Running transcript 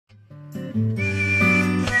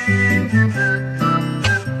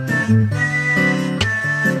We're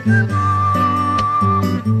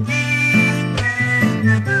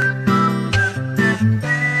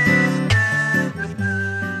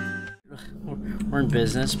in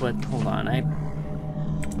business, but hold on.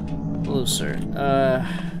 Hello, sir.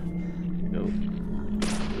 Go.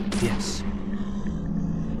 Yes.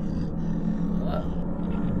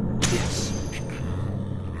 Yes.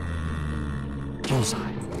 Bullseye.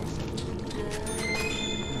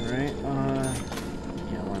 Alright,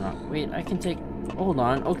 yeah, why not? Wait, I can take... Hold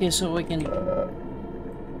on. Okay, so I can...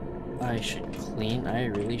 I should clean... I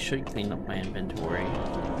really should clean up my inventory.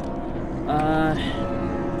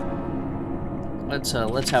 Let's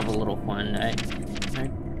have a little fun.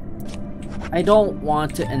 I don't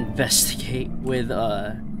want to investigate with,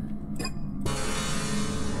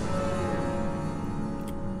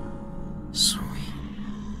 Sweet.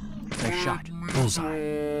 Nice shot. Bullseye.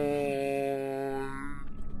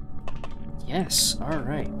 Yes,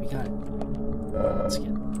 alright, we got it. Let's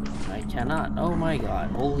get... I cannot. Oh my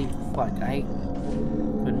god. Holy fuck, I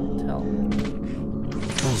couldn't tell.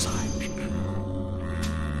 Bullseye.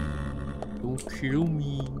 Don't kill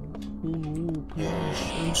me. Oh no, please.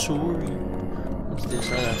 I'm sorry. What's this?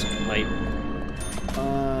 Oh, that's a pipe.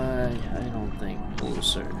 I don't think.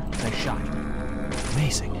 Closer. Nice shot.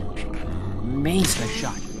 Amazing. Amazing. Nice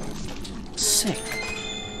shot. Sick.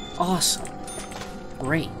 Awesome.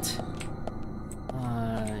 Great.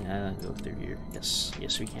 I'll go through here. Yes.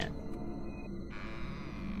 Yes, we can.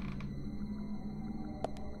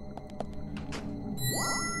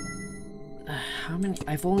 How many?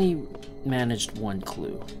 I've only managed one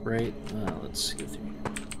clue, right? Let's go through here.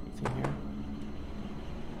 Anything here?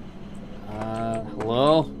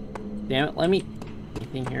 Hello? Damn it, let me...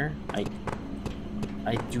 Anything here?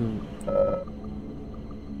 I do...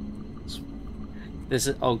 This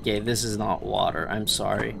is... Okay, this is not water. I'm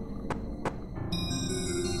sorry.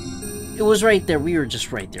 It was right there. We were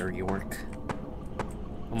just right there, York.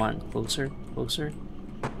 Come on, closer, closer.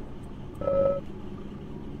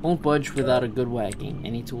 Won't budge without a good whacking.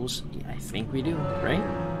 Any tools? Yeah, I think we do, right?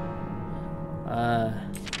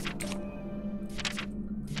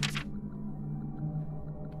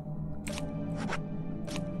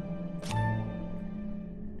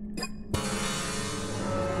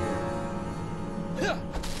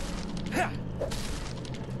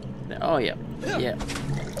 Oh, yeah. Yeah.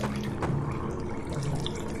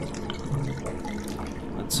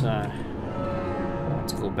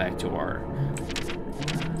 Let's go back to our...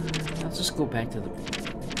 Let's just go back to the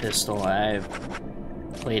pistol. I've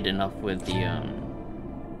played enough with the,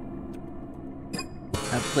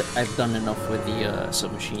 I've done enough with the,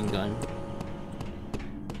 submachine gun.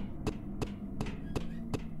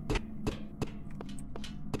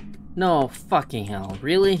 No, fucking hell.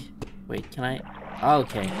 Really? Wait, can I...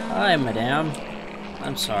 Okay. Hi, madame.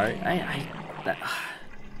 I'm sorry. Nice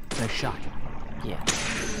shot. Yeah.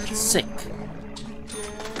 Sick.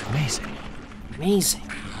 Amazing. Amazing.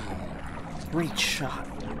 Great shot.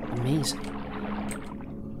 Amazing.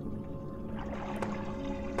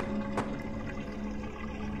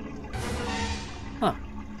 Huh.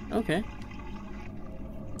 Okay.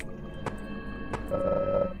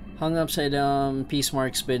 Hung upside down, piece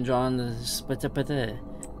marks been drawn.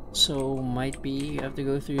 So might be you have to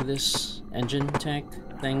go through this engine tank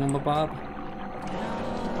thingamabob.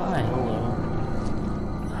 Hi, hello.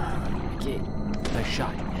 Okay. Nice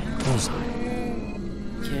shot. Bullseye.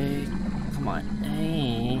 Okay. Come on.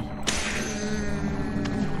 Hey.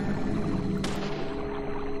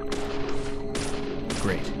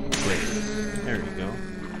 Great. Great. There we go.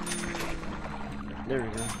 There we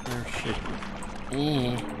go. Oh shit.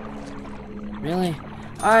 Eh. Really?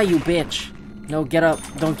 Ah, you bitch! No, get up.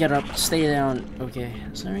 Don't get up. Stay down. Okay.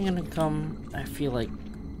 Is there gonna come? I feel like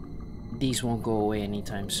these won't go away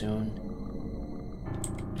anytime soon.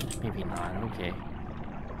 Maybe not. Okay.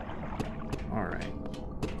 Alright.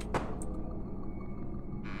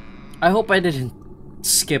 I hope I didn't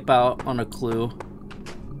skip out on a clue.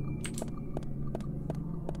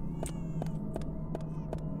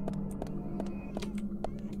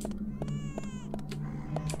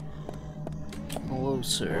 Hello,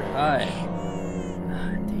 sir. Hi.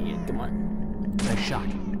 Ah, dang it. Come on. Nice shot.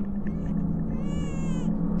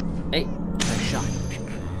 Hey. Nice shot.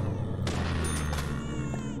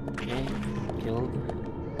 Okay. Killed.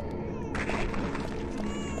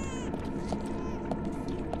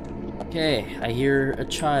 Okay, I hear a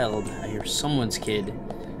child. I hear someone's kid.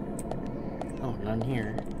 Oh, none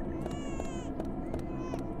here.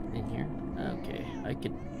 In here? Okay, I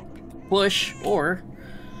could push, or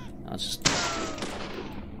I'll just...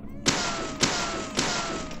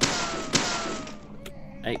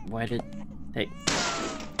 Hey, why did... Hey.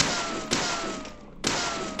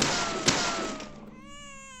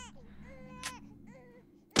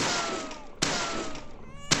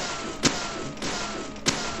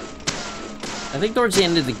 I think towards the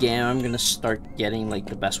end of the game, I'm gonna start getting like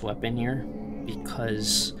the best weapon here,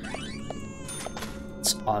 because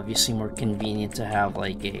it's obviously more convenient to have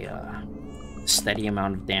like a steady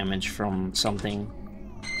amount of damage from something.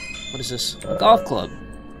 What is this? A golf club.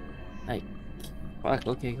 Like, fuck.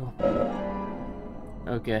 Okay, go.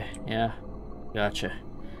 Okay, yeah, gotcha.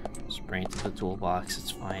 Just bring it to the toolbox.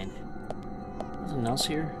 It's fine. Nothing else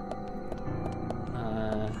here?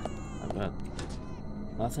 About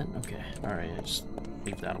nothing? Okay, alright, just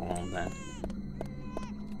leave that alone then.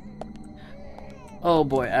 Oh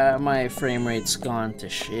boy, my frame rate's gone to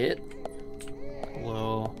shit.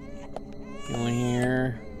 Hello? Anyone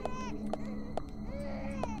here?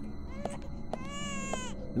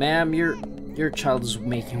 Ma'am, your child is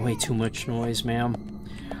making way too much noise, ma'am.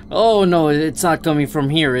 Oh no, it's not coming from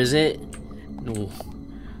here, is it? No.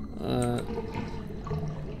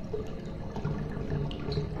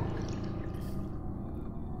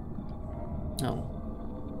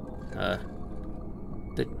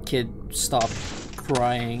 The kid stopped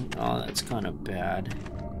crying. Oh, that's kind of bad.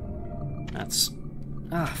 That's...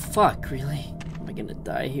 Ah, fuck, really? Am I gonna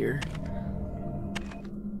die here?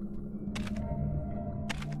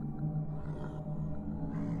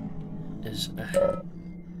 Is...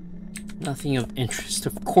 nothing of interest,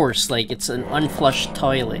 of course. Like, it's an unflushed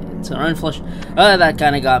toilet. It's an unflushed... Ah, that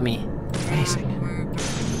kind of got me. Amazing.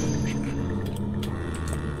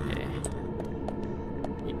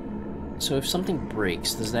 So if something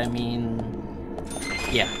breaks, does that mean...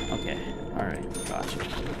 Yeah, okay. Alright, gotcha.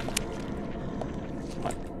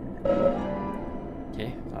 What?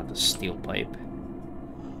 Okay, got the steel pipe.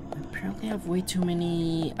 I apparently have way too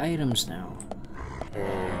many items now.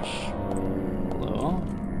 Hello?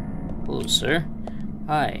 Hello, sir.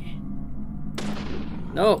 Hi.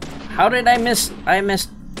 No! How did I miss... I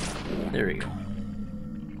missed... There we go.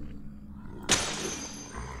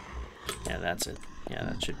 Yeah, that's it. Yeah,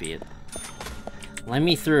 that should be it. Let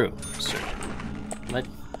me through, sir. Let...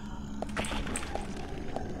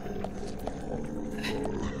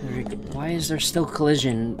 There we go. Why is there still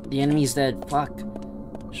collision? The enemy's dead. Fuck.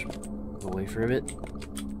 Just go away for a bit.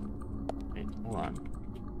 Wait, hold on.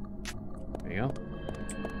 There you go.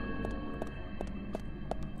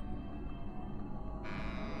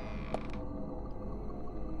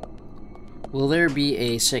 Will there be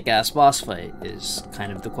a sick-ass boss fight? Is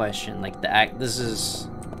kind of the question. Like, this is...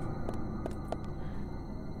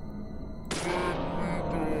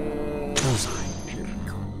 Bullseye. Here we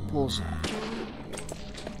go. Bullseye.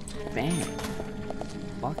 Bang.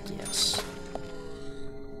 Fuck yes.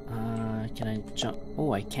 Can I jump?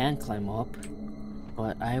 Oh, I can climb up.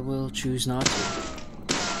 But I will choose not to.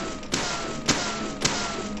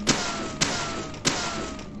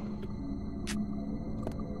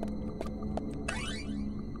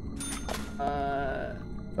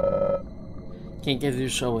 Can't get through,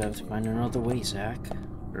 so we have to find another way, Zach.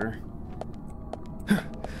 Sure.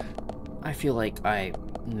 I feel like I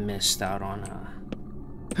missed out on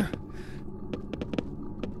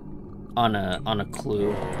a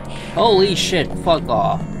clue. Holy shit! Fuck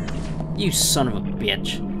off! You son of a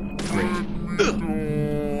bitch!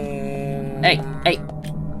 Hey, hey!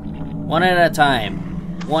 One at a time.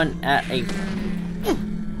 One at a.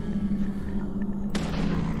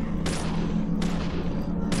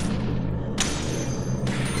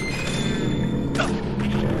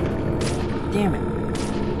 Damn it!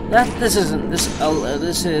 This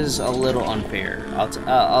is a little unfair.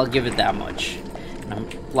 I'll give it that much. I'm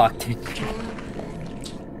locked in.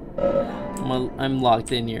 I'm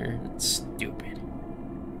locked in here. It's stupid.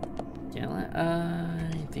 Yeah.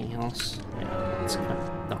 Anything else? Yeah, that's kind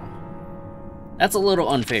of dumb. That's a little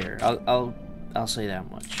unfair. I'll say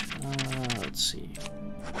that much. Let's see.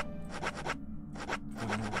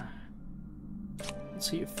 Let's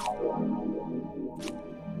see if.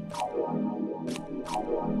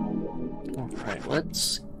 Alright,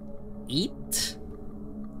 let's eat.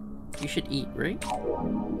 You should eat, right?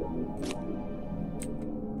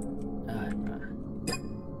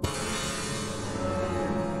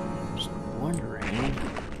 Just wondering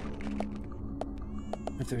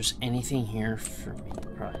if there's anything here for me.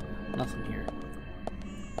 Probably nothing here.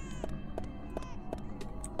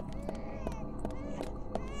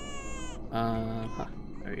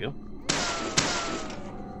 There you go.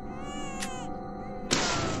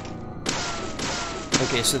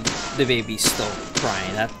 Okay, so the baby's still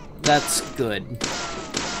crying. That's good.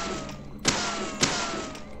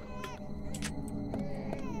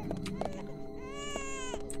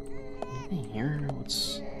 Anything here?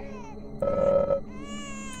 What's...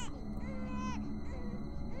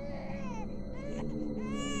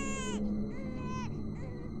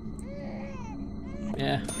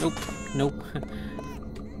 Yeah, nope. Nope. Nope.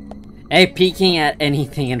 Hey, peeking at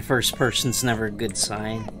anything in first person's never a good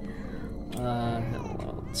sign.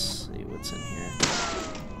 Hello, let's see what's in here.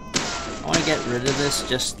 I want to get rid of this,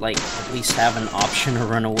 just like at least have an option to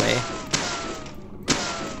run away.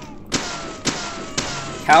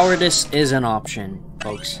 Cowardice is an option,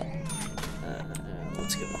 folks.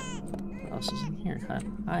 Let's go. What else is in here?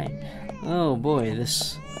 Hi. Oh boy,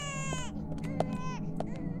 this...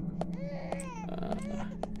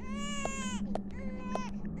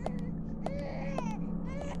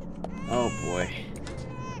 Oh boy.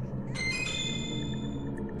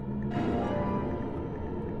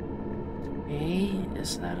 Hey,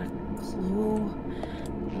 is that a clue?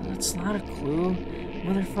 No, that's not a clue.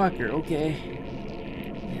 Motherfucker, okay.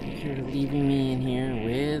 You're leaving me in here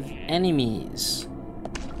with enemies.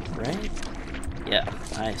 Right? Yeah,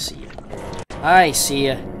 I see ya. I see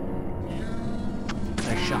ya.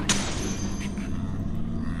 Nice shot.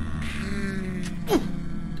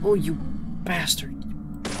 Oh, you bastard.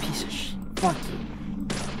 Piece of shit. Fuck you.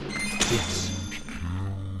 Yes.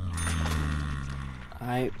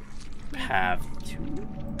 I have to.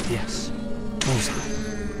 Yes.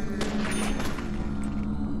 Bullseye.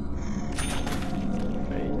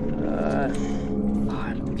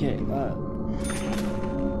 God, okay,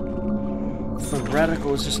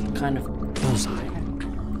 theoretical is just kind of... Bullseye.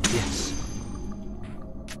 Yes.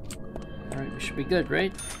 Alright, we should be good,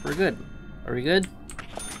 right? We're good. Are we good?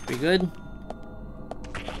 We good?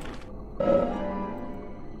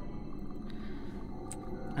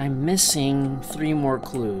 I'm missing 3 more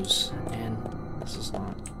clues, and this is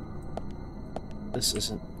not... This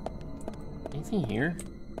isn't... Anything here?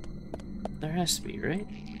 There has to be, right?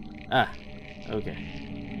 Ah,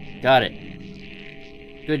 okay. Got it.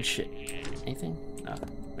 Good shit. Anything? Ah,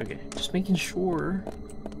 okay. Just making sure.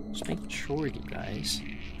 Just making sure, you guys.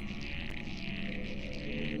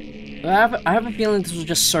 I have a feeling this will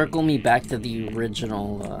just circle me back to the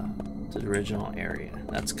original area.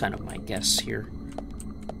 That's kind of my guess here.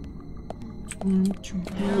 Ah,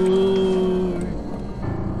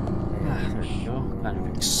 there you go. Kind of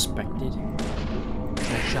expected.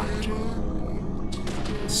 Nice shot.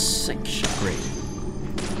 Sick shot. Great.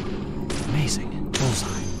 Amazing.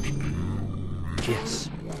 Bullseye. Yes.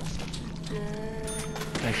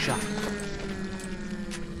 Nice shot.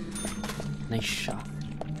 Nice shot.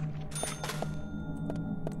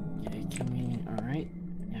 Okay, can we... Alright.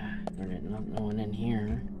 Yeah, there's no one in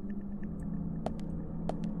here.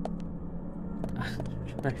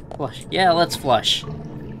 Should I flush? Yeah, let's flush.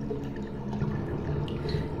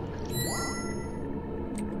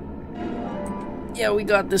 Yeah, we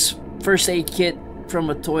got this first aid kit from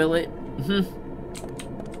a toilet.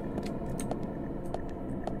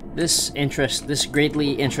 This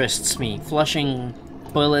greatly interests me. Flushing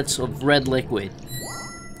toilets of red liquid.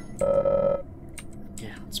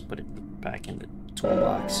 Yeah, let's put it back in the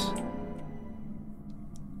toolbox.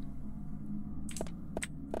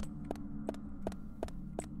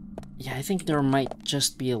 Yeah, I think there might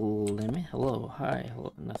just be a limit. Hello, hi,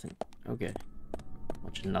 hello, nothing. Okay,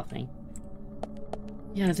 bunch of nothing.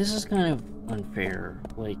 Yeah, this is kind of unfair.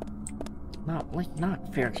 Like, not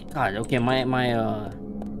fair. God, okay,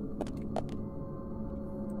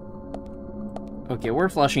 okay, we're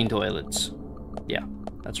flushing toilets. Yeah,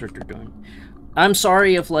 that's what they're doing. I'm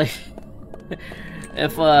sorry if, like,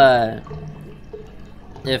 if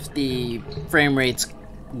the frame rate's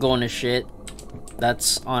going to shit.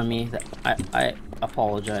 That's on me. I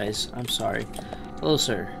apologize. I'm sorry. Hello,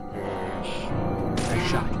 sir. Nice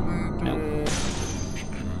shot. Nope.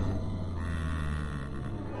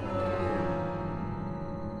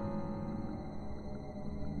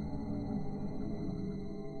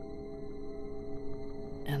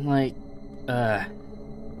 And like,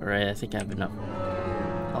 alright, I think I have enough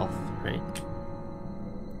health, right?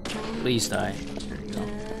 Please die. There you go.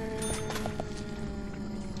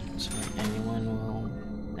 So anyone will...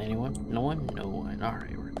 Anyone? No one? No one.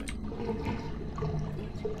 Alright, we're good.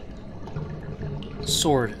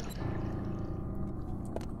 Sort of.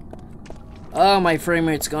 Oh, my frame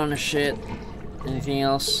rate's gone to shit. Anything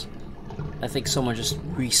else? I think someone just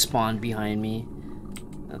respawned behind me.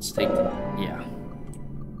 Let's take the... Yeah.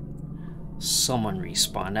 Someone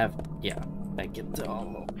respawned. Yeah, I get the...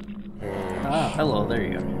 Oh. Ah, hello, there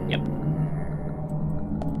you go. Yep.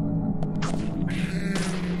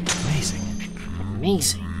 Amazing.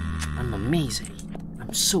 Amazing. I'm amazing.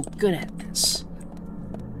 I'm so good at this.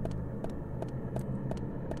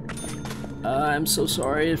 I'm so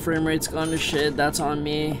sorry, the frame rate's gone to shit. That's on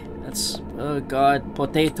me. That's... Oh god.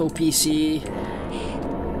 Potato PC.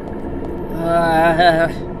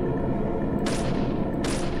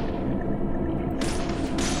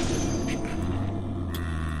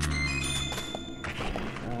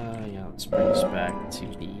 bring us back to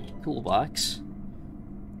the toolbox.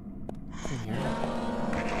 In here.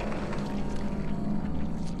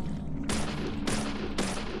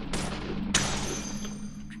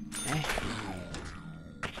 Okay.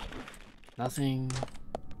 Nothing.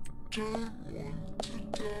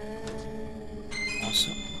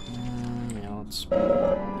 Also, yeah, let's.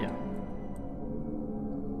 Yeah.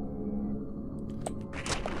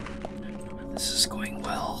 This is going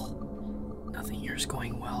well. Nothing here is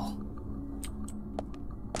going well.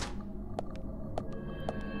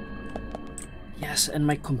 Yes, and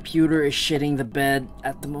my computer is shitting the bed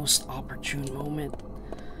at the most opportune moment.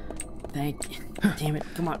 Thank you. Damn it,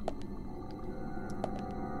 come on.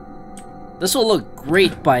 This will look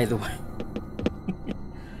great, by the way.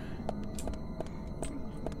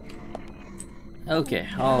 Okay,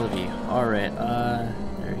 all of you. Alright,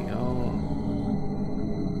 there you go.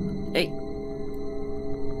 Hey!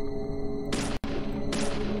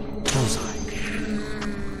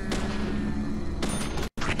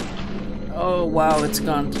 Oh wow, it's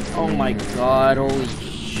gone. Oh my god, holy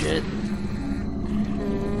shit.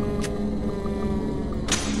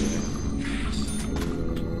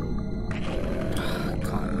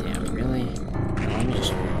 God damn, really? Let me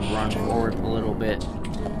just run forward a little bit.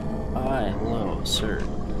 Hi, hello, sir.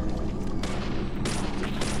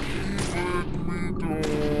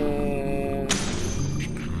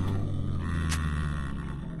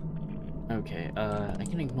 Okay, I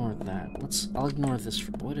can ignore that. I'll ignore this.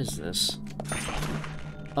 What is this?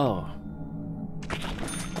 Oh.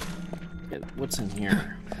 What's in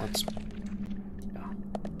here?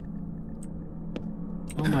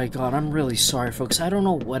 Oh my god, I'm really sorry, folks. I don't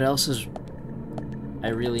know what else is...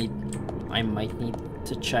 I might need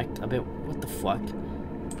to check a bit. What the fuck?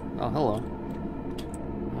 Oh, hello.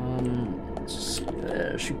 Let's see.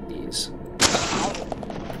 Shoot these.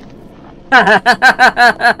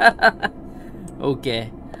 Okay.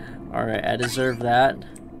 Alright, I deserve that.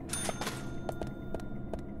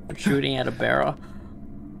 For shooting at a barrel.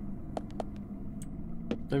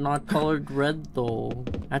 They're not colored red, though.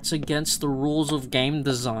 That's against the rules of game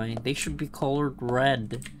design. They should be colored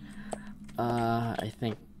red. I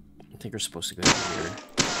think we're supposed to go here.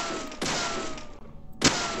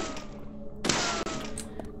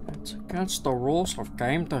 It's against the rules of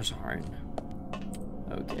game design.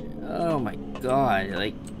 Okay. Oh my god.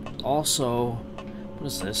 Like, also, what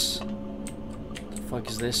is this? What the fuck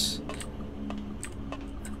is this?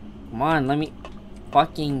 Come on, let me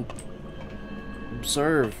fucking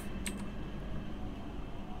observe.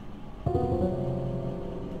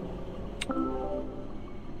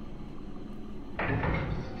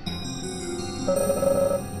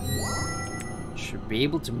 Should be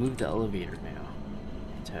able to move the elevator now.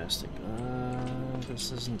 Fantastic.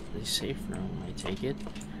 This isn't a safe room, I take it.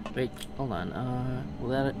 Wait, hold on.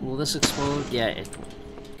 Will this explode? Yeah, it will.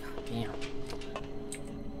 God damn.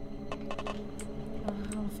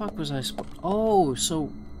 How the fuck was I supposed? Oh, so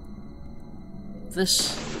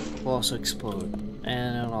this will also explode,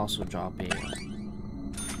 and it'll also drop a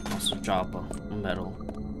metal.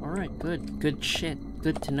 All right, good shit.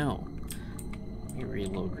 Good to know. Let me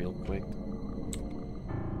reload real quick.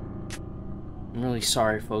 I'm really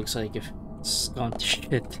sorry, folks. Like, if it's gone to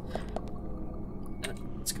shit.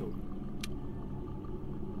 Let's go.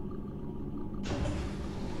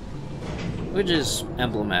 Which is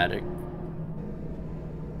emblematic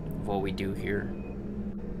of what we do here.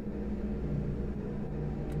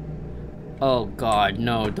 Oh god,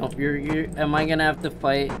 no, don't, am I gonna have to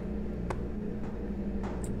fight?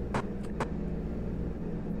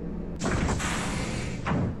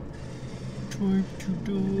 Trying to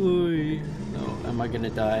die. No, am I gonna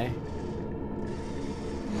die?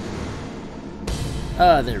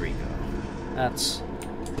 Ah, there we go. That's,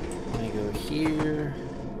 let me go here.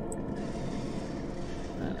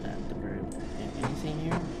 At the very, anything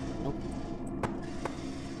here? Nope.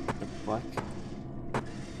 What the fuck?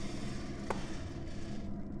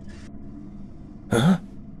 Huh?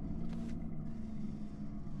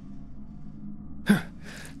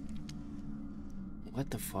 What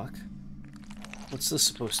the fuck? What's this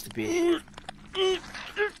supposed to be?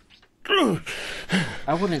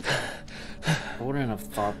 I wouldn't have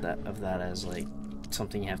thought of that as like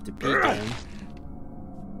something you have to peek in.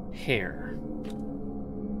 Hair.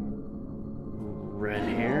 Red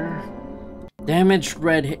hair? Damaged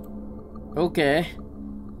red hair. Okay.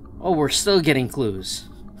 Oh, we're still getting clues.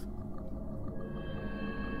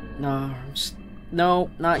 No, no,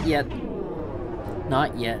 not yet.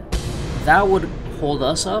 Not yet. That would hold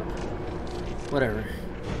us up? Whatever.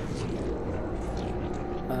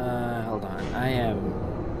 Hold on. I am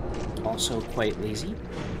also quite lazy.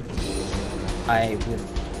 I would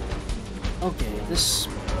Okay, this...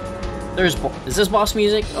 Is this boss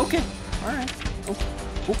music? Okay, alright.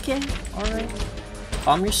 Okay, alright.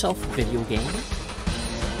 Calm yourself, video game.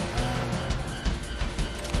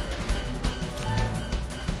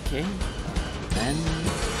 Okay, then...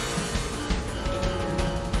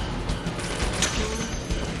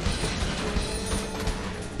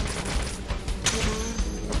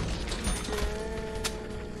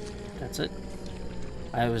 That's it.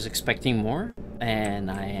 I was expecting more,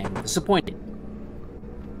 and I am disappointed.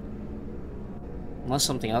 Unless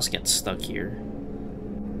something else gets stuck here.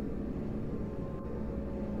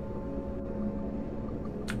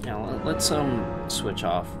 Yeah, let's switch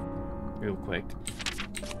off real quick.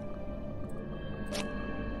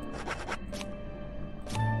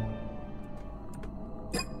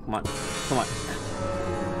 Come on, come on.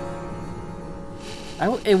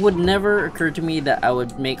 It would never occur to me that I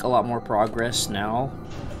would make a lot more progress now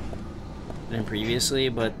than previously,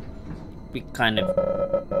 but we kind of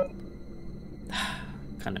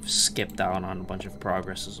skipped out on a bunch of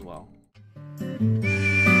progress as well.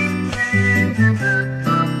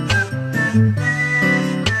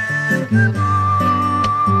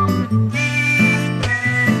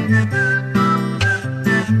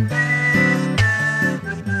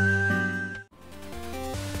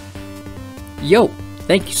 Yo!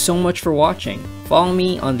 Thank you so much for watching. Follow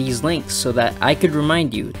me on these links so that I could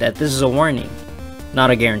remind you that this is a warning, not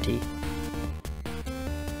a guarantee.